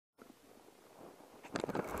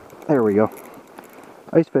There we go.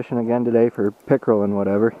 Ice fishing again today for pickerel and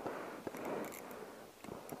whatever.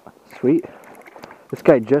 Sweet. This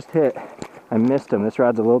guy just hit. I missed him. This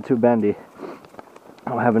rod's a little too bendy. I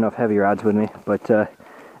don't have enough heavy rods with me, but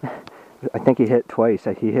I think he hit twice.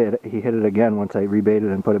 He hit it again once I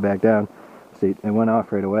rebaited and put it back down. See, it went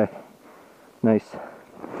off right away. Nice.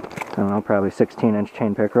 I don't know, probably 16-inch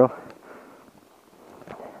chain pickerel.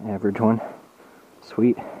 Average one.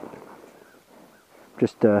 Sweet.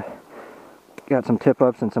 Just got some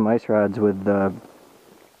tip-ups and some ice rods with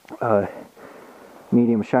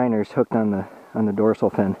medium shiners hooked on the dorsal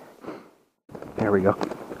fin. There we go.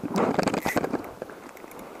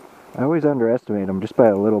 I always underestimate them just by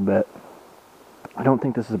a little bit. I don't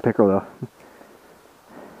think this is a pickerel though.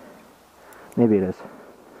 Maybe it is.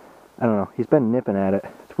 I don't know. He's been nipping at it.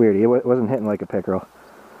 It's weird. He wasn't hitting like a pickerel.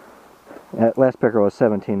 That last pickerel was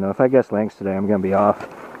 17 though. If I guess lengths today, I'm going to be off,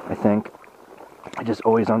 I think. I just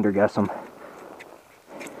always underguess them.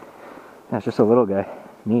 That's just a little guy.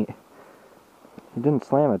 Neat. He didn't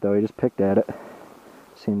slam it though. He just picked at it.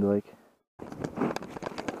 Seemed like.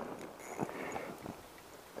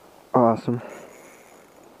 Awesome.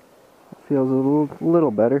 Feels a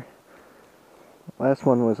little better. Last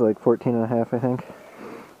one was like 14.5, I think.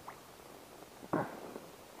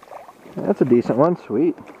 That's a decent one.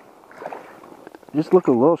 Sweet. Just look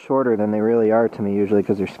a little shorter than they really are to me usually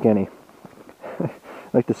because they're skinny.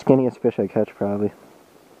 Like the skinniest fish I catch probably.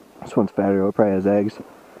 This one's fatter. It probably has eggs.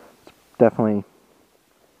 It's definitely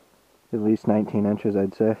at least 19 inches,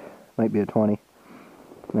 I'd say. Might be a 20.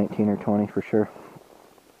 19 or 20 for sure.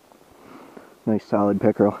 Nice solid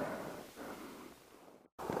pickerel.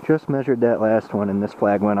 Just measured that last one and this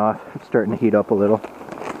flag went off. It's starting to heat up a little.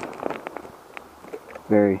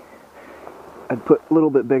 I'd put a little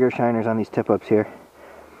bit bigger shiners on these tip-ups here.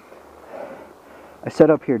 I set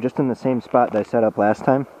up here just in the same spot that I set up last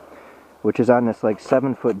time, which is on this like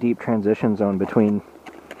 7-foot deep transition zone between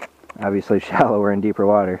obviously shallower and deeper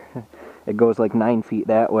water. It goes like 9 feet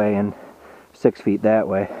that way and 6 feet that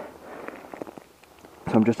way.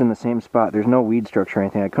 So I'm just in the same spot. There's no weed structure or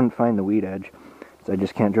anything. I couldn't find the weed edge, so I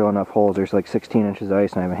just can't drill enough holes. There's like 16 inches of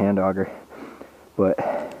ice and I have a hand auger. But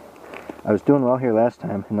I was doing well here last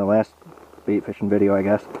time, in the last bait fishing video, I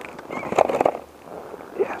guess.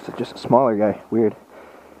 Yeah, so just a smaller guy. Weird.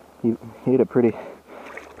 He hit a pretty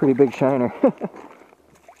big shiner.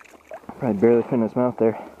 Probably barely fit in his mouth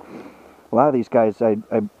there. A lot of these guys, I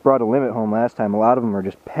brought a limit home last time. A lot of them are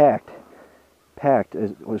just packed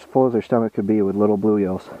as full as their stomach could be with little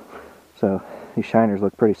bluegills. So these shiners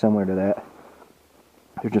look pretty similar to that.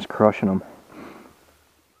 They're just crushing them.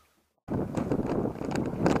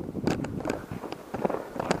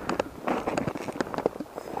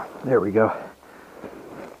 There we go.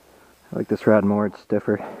 I like this rod more. It's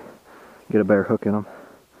stiffer. Get a better hook in them.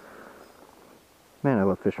 Man, I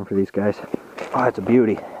love fishing for these guys. Oh, that's a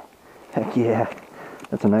beauty. Heck yeah.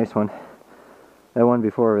 That's a nice one. That one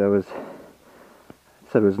before, that was,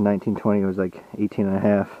 said it was 1920, it was like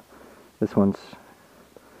 18.5. This one's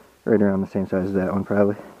right around the same size as that one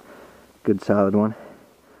probably. Good solid one.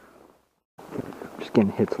 Just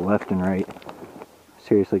getting hits left and right.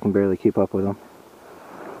 Seriously can barely keep up with them.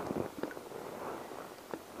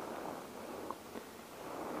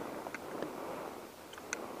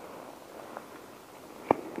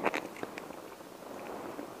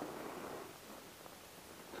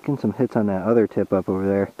 Just getting some hits on that other tip up over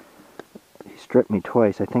there. He stripped me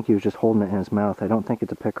twice. I think he was just holding it in his mouth. I don't think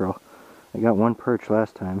it's a pickerel. I got one perch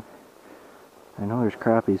last time. I know there's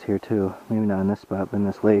crappies here too. Maybe not in this spot, but in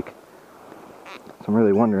this lake. So I'm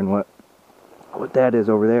really wondering what that is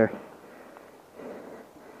over there.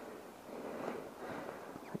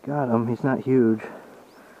 I got him. He's not huge.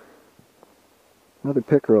 Another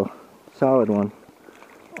pickerel. Solid one.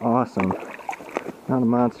 Awesome. Not a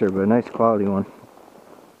monster, but a nice quality one.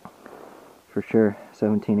 For sure.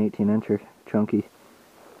 17, 18 incher. Chunky.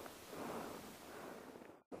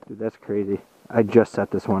 Dude, that's crazy. I just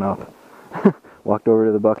set this one up. Walked over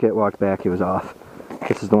to the bucket, walked back, it was off.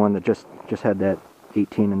 This is the one that just had that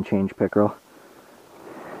 18 and change pickerel.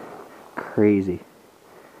 Crazy.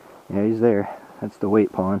 Yeah, he's there. That's the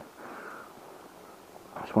weight pulling.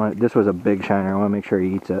 This was a big shiner. I want to make sure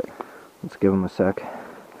he eats it. Let's give him a sec.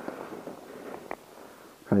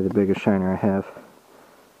 Probably the biggest shiner I have.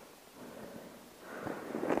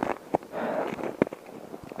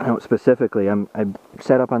 Now, specifically, I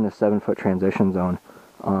set up on this 7-foot transition zone,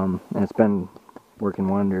 and it's been working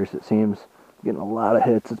wonders. It seems getting a lot of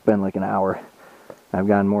hits. It's been like an hour. I've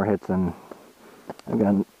gotten more hits than I've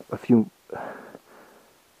gotten a few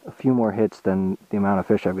more hits than the amount of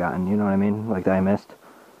fish I've gotten. You know what I mean? Like that I missed.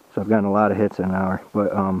 So I've gotten a lot of hits in an hour.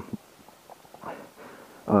 But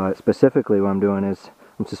specifically what I'm doing is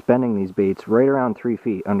I'm suspending these baits right around 3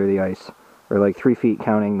 feet under the ice. Or like 3 feet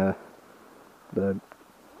counting the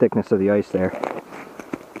thickness of the ice there.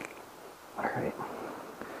 Alright.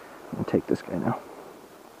 I'm going to take this guy now.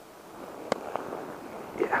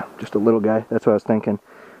 Yeah, just a little guy. That's what I was thinking.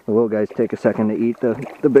 The little guys take a second to eat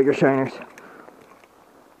the bigger shiners.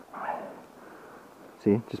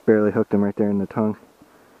 See, just barely hooked him right there in the tongue.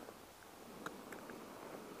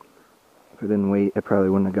 If I didn't wait, I probably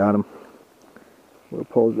wouldn't have got him. Little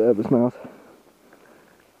pulls out of his mouth.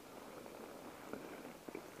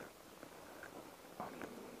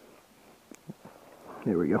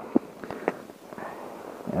 There we go.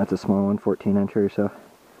 Yeah, that's a small one, 14-incher or so.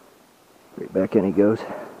 Right back in he goes.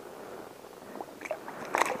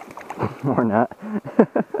 Or not.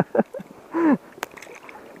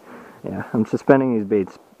 Yeah, I'm suspending these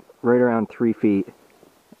baits right around 3 feet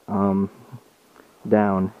down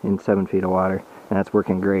in 7 feet of water, and that's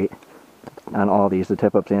working great on all these, the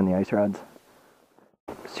tip-ups and the ice rods.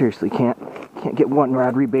 Seriously, can't get one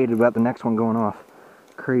rod rebaited without the next one going off.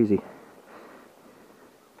 Crazy.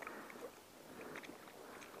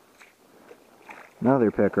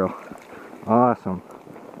 Another pickerel. Awesome.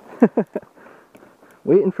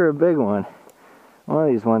 Waiting for a big one. One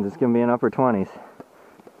of these ones is gonna be in upper 20s.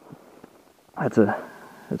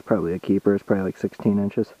 That's probably a keeper. It's probably like 16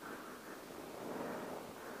 inches.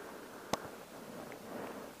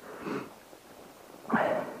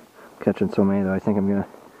 Catching so many though, I think I'm gonna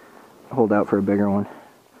hold out for a bigger one.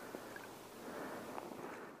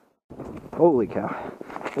 Holy cow.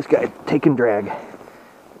 This guy's taking drag.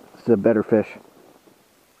 This is a better fish.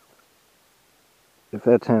 If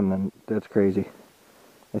that's him, then that's crazy.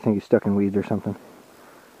 I think he's stuck in weeds or something.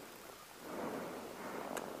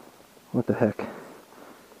 What the heck?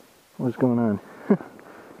 What's going on? I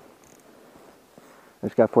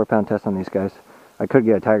just got 4-pound test on these guys. I could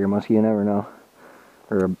get a tiger muskie, you never know.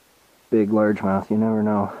 Or a big largemouth, you never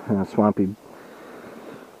know. In a swampy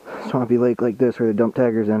lake like this where they dump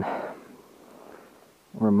tigers in.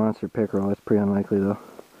 Or a monster pickerel, that's pretty unlikely though.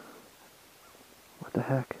 What the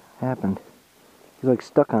heck happened? He's like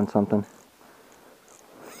stuck on something.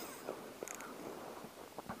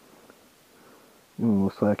 Give him a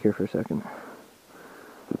little slack here for a second.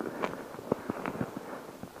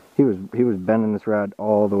 He was bending this rod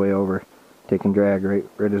all the way over, taking drag right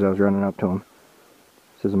as I was running up to him.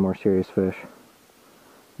 This is a more serious fish,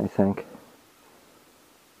 I think.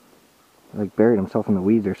 Like buried himself in the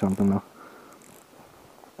weeds or something though.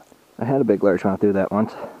 I had a big largemouth do that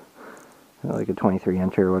once. Like a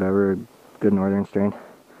 23-incher or whatever, good northern strain.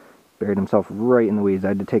 Buried himself right in the weeds. I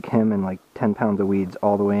had to take him and like 10 pounds of weeds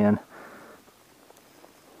all the way in.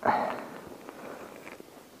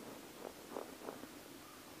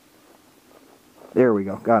 There we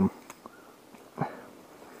go, got him.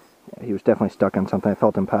 Yeah, he was definitely stuck on something. I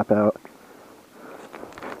felt him pop out.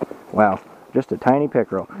 Wow, just a tiny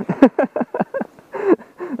pickerel.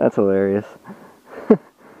 That's hilarious.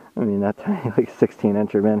 I mean, that tiny, like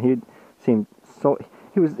 16-incher, man. He seemed so.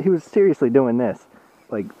 He was seriously doing this,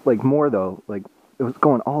 like more though. Like it was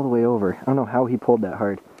going all the way over. I don't know how he pulled that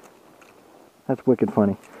hard. That's wicked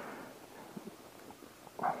funny.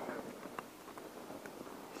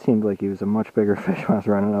 Seemed like he was a much bigger fish when I was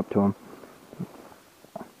running up to him.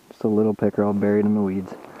 Just a little pickerel buried in the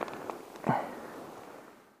weeds.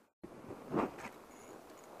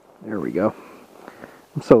 There we go.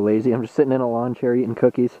 I'm so lazy. I'm just sitting in a lawn chair eating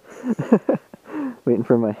cookies. Waiting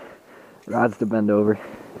for my rods to bend over.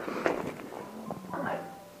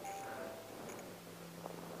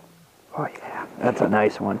 Oh yeah, that's a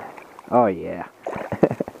nice one. Oh yeah.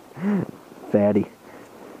 Fatty.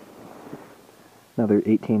 Another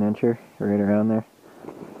 18-incher right around there.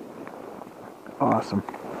 Awesome.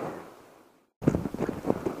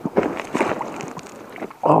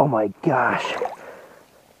 Oh my gosh.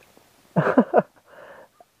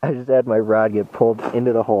 I just had my rod get pulled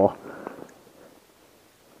into the hole.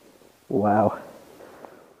 Wow.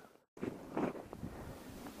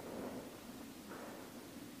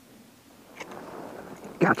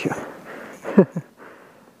 Gotcha.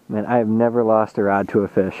 Man, I have never lost a rod to a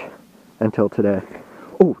fish until today.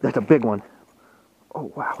 Oh, that's a big one.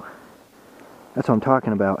 Oh, wow. That's what I'm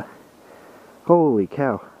talking about. Holy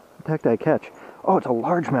cow. What the heck did I catch? Oh, it's a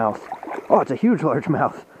largemouth. Oh, it's a huge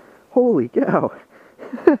largemouth. Holy cow.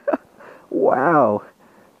 Wow.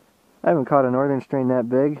 I haven't caught a northern strain that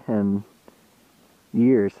big in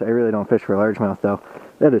years. I really don't fish for largemouth though.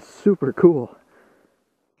 That is super cool.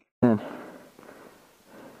 Man.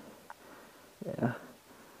 Yeah.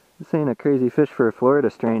 This ain't a crazy fish for a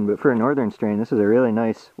Florida strain, but for a northern strain, this is a really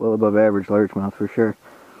nice, well above average largemouth for sure.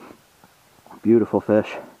 Beautiful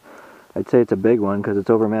fish. I'd say it's a big one because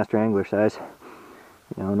it's over master angler size.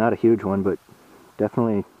 You know, not a huge one, but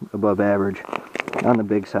definitely above average. On the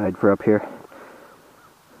big side for up here.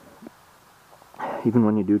 Even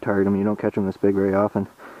when you do target them, you don't catch them this big very often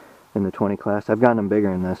in the 20 class. I've gotten them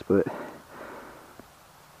bigger than this, but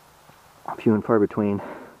few and far between.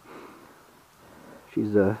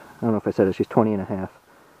 She's, I don't know if I said it, she's 20 and a half.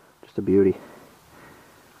 Just a beauty.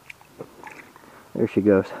 There she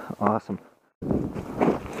goes. Awesome.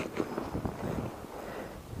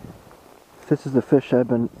 This is the fish I've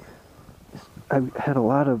had a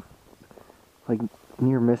lot of like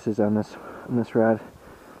near misses on this rod.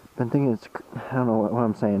 Been thinking I don't know what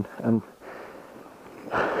I'm saying.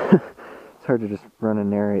 It's hard to just run and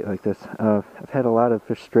narrate like this. I've had a lot of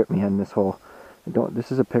fish strip me on this hole.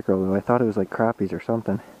 This is a pickerel though. I thought it was like crappies or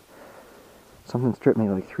something. Something stripped me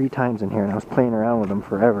like 3 times in here, and I was playing around with them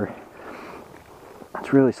forever.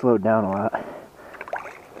 It's really slowed down a lot.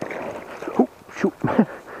 Oh, shoot.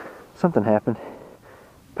 Something happened.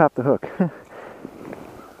 Popped the hook.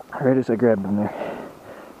 Right as I grabbed him there.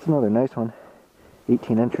 It's another nice one.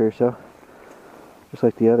 18-incher or so. Just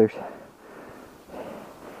like the others.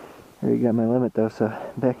 There you got my limit though, so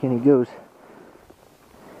back in he goes.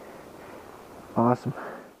 Awesome.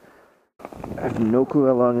 I have no clue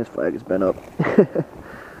how long this flag has been up.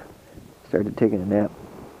 Started taking a nap.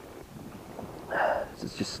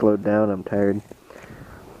 It's just slowed down, I'm tired.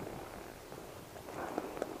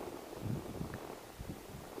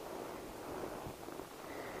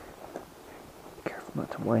 Careful not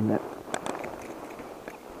to wind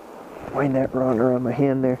that wrong around my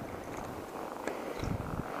hand there.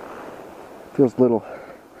 Feels little.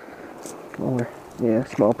 Smaller. Yeah,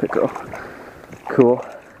 small pickerel. Cool.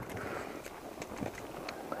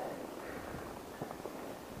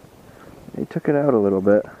 They took it out a little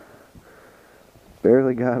bit.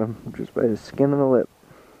 Barely got him, just by the skin of the lip.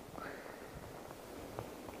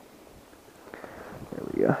 There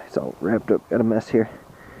we go. It's all wrapped up. Got a mess here.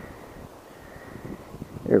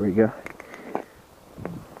 There we go.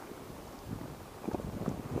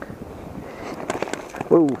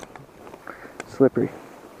 Whoa. Slippery.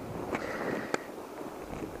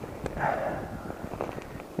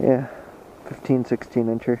 Yeah, 15,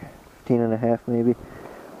 16-incher, 15 and a half maybe.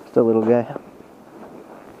 Just a little guy.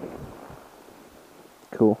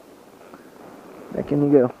 Cool. Back in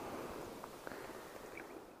you go.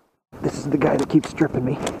 This is the guy that keeps stripping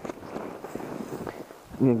me. I'm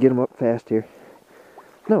gonna get him up fast here.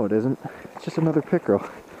 No, it isn't. It's just another pickerel.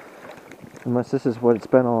 Unless this is what it's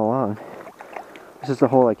been all along. This is the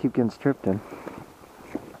hole I keep getting stripped in.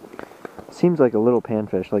 Seems like a little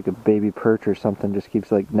panfish, like a baby perch or something, just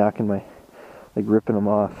keeps like knocking my, like ripping them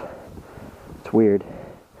off. It's weird.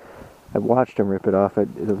 I watched him rip it off.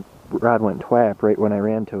 The rod went twap right when I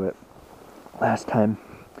ran to it last time.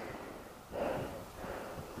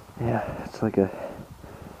 Yeah, it's like a,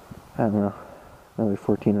 I don't know, another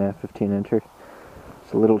 14 and a half, 15-incher.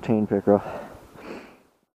 It's a little chain pickerel.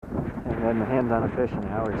 I haven't had my hands on a fish in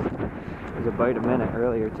hours. It was a bite a minute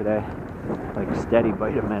earlier today. Like steady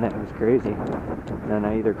bite a minute. It was crazy. And then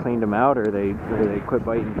I either cleaned them out or they quit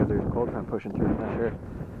biting because there's a cold front pushing through. I'm not sure.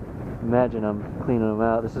 Imagine I'm cleaning them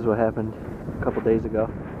out. This is what happened a couple days ago.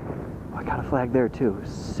 Oh, I got a flag there too.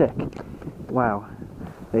 Sick. Wow.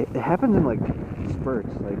 It happens in like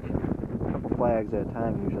spurts, like a couple flags at a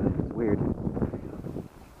time usually. It's weird.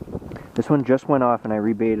 This one just went off and I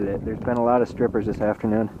rebaited it. There's been a lot of strippers this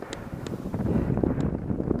afternoon.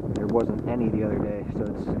 There wasn't any the other day, so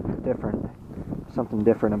it's different. Something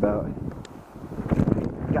different about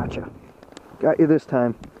it. Gotcha. Got you this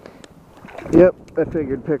time. Yep, I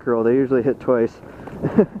figured pickerel. They usually hit twice.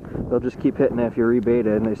 They'll just keep hitting if you rebait it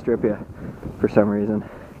and they strip you for some reason.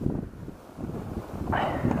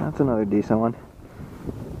 That's another decent one.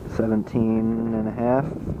 17 and a half,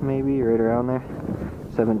 maybe, right around there.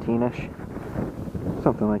 17-ish.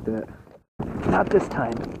 Something like that. Not this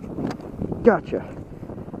time. Gotcha.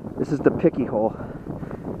 This is the picky hole.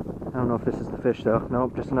 I don't know if this is the fish though.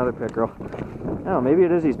 Nope, just another pickerel. Oh, maybe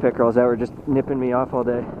it is these pickerels that were just nipping me off all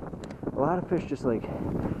day. A lot of fish just like,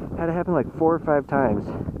 had it happen like 4 or 5 times.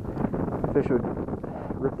 Fish would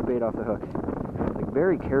rip the bait off the hook. Like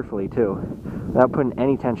very carefully too. Without putting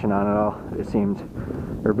any tension on at all, it seemed.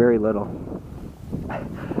 Or very little. I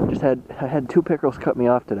had 2 pickerels cut me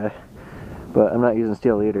off today. But I'm not using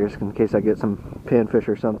steel leaders in case I get some panfish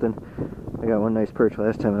or something. I got one nice perch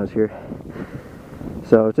last time I was here.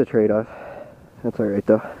 So it's a trade-off. That's alright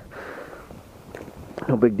though.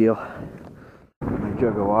 No big deal. My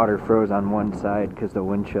jug of water froze on one side because the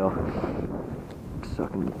wind chill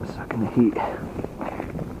sucking the heat.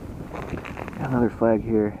 Got another flag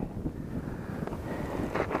here.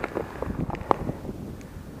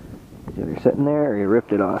 It's either sitting there or you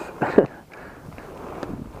ripped it off.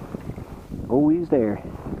 Oh, he's there.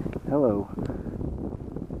 Hello.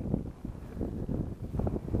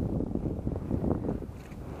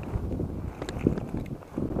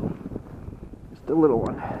 Just a little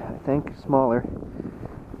one, I think, smaller.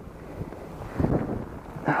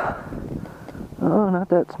 Oh, not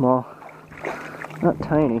that small. Not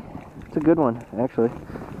tiny. It's a good one, actually.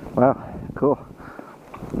 Wow, cool.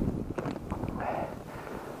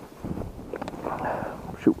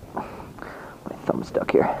 Shoot. My thumb's stuck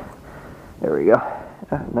here. There we go.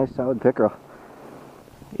 Nice solid pickerel.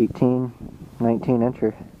 18, 19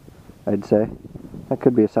 incher, I'd say. That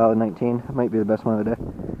could be a solid 19. That might be the best one of the day.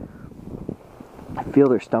 I feel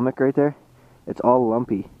their stomach right there. It's all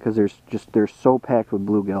lumpy because they're so packed with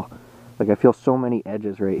bluegill. Like, I feel so many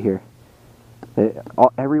edges right here.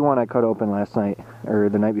 Every one I cut open last night, or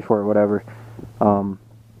the night before, or whatever, was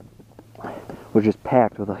just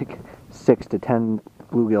packed with like 6 to 10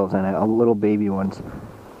 bluegills in it, little baby ones.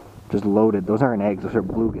 Just loaded. Those aren't eggs, those are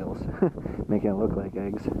bluegills. Making it look like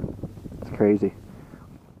eggs. It's crazy.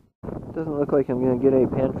 Doesn't look like I'm going to get any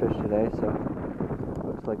panfish today, so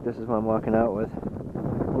looks like this is what I'm walking out with.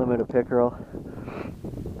 Limit of pickerel.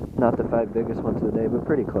 Not the 5 biggest ones of the day, but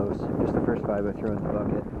pretty close. Just the first 5 I threw in the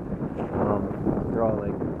bucket. They're all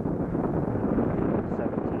like 17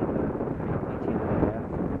 to 19 and a half.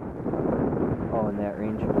 All in that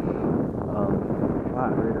range. A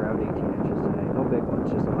lot right around 18 inches today. No big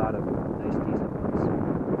ones, just a lot of nice, decent ones.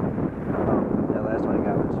 That last one I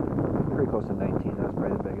got was pretty close to 19. That was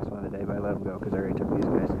probably the biggest one of the day, but I let them go because I already took these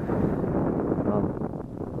guys.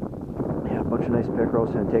 Yeah, a bunch of nice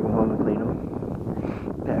pickerels. Gonna take them home and clean them.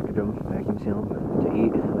 Package them, vacuum seal them to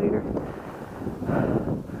eat later.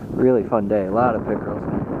 Really fun day. A lot of pickerels.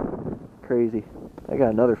 Crazy. I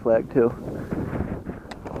got another flag too.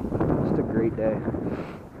 Just a great day.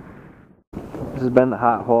 This has been the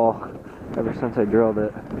hot hole ever since I drilled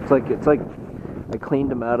it. It's like I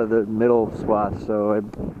cleaned them out of the middle swath, so I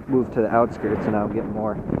moved to the outskirts and now I'm getting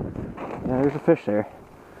more. Yeah, there's a fish there.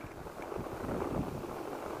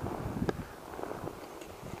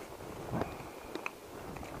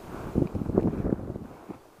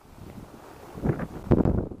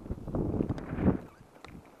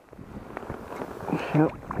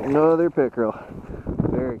 Yep, another pickerel.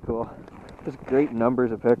 Very cool. Just great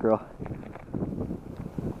numbers of pickerel.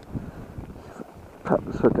 Pop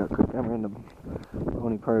this hook out quick. I'm in the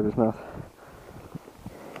bony part of his mouth.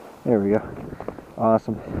 There we go.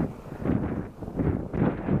 Awesome.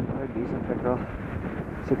 They're decent pickerel.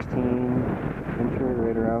 16 incher,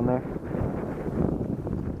 right around there.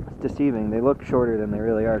 It's deceiving. They look shorter than they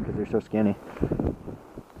really are because they're so skinny.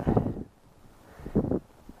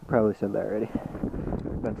 Probably said that already.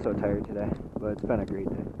 I've been so tired today, but it's been a great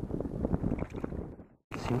day.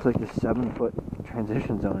 It seems like the 7-foot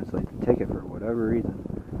transition zone is like the ticket for whatever reason.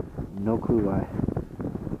 No clue why.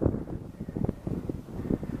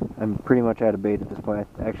 I'm pretty much out of bait at this point.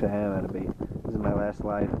 Actually, I am out of bait. This is my last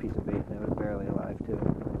live piece of bait, and it was barely alive too.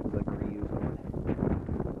 It was like reusable.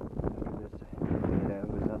 It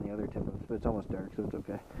was on the other tip of it, but it's almost dark, so it's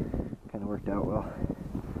okay. Kind of worked out well.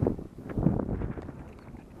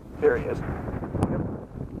 There he is. Yep.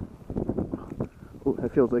 Oh,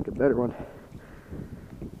 that feels like a better one.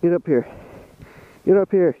 Get up here. Get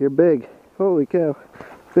up here. You're big. Holy cow.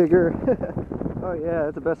 Bigger. Oh yeah,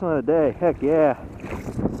 that's the best one of the day. Heck yeah.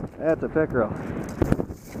 That's a pickerel.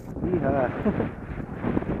 Yeehaw.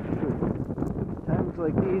 Times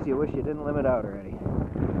like these, you wish you didn't limit out already.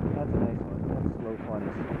 That's a nice one. That's low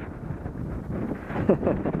 20s.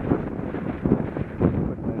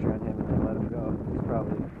 Quick measure on him and then let him go. He's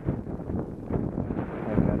probably,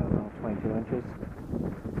 heck, I don't know, 22 inches.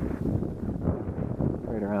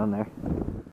 Right around there.